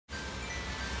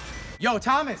Yo,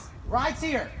 Thomas, ride's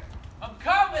here. I'm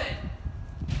coming.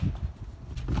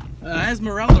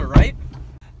 Esmeralda, right?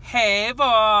 Hey,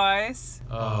 boys.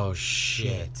 Oh,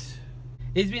 shit.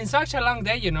 It's been such a long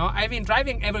day, you know. I've been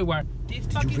driving everywhere.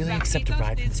 Did you really accept a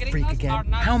ride from this freak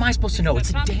again? How am I supposed to know?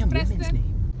 It's a damn woman's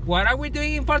name. What are we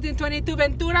doing in 1422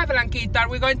 Ventura, Blanquita? Are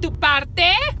we going to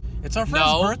party? It's our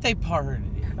friend's birthday party.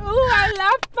 Oh, I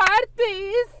love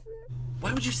parties.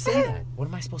 Why would you say that? What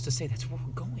am I supposed to say? That's where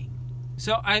we're going.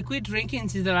 So I quit drinking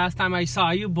since the last time I saw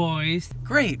you boys.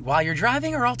 Great. While you're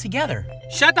driving or all together?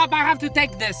 Shut up, I have to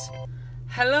take this.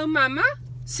 Hello, mama?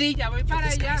 Sí, ya voy para allá.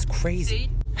 This guy's crazy.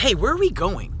 Sí. Hey, where are we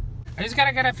going? I just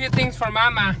gotta get a few things for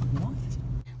mama. What?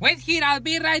 Wait here, I'll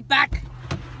be right back.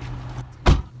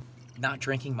 Not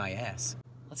drinking my ass.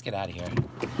 Let's get out of here.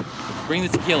 Bring the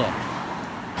tequila.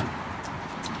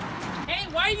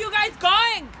 Hey, where are you guys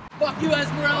going? Fuck you,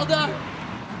 Esmeralda!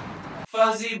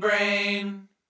 Fuzzy brain.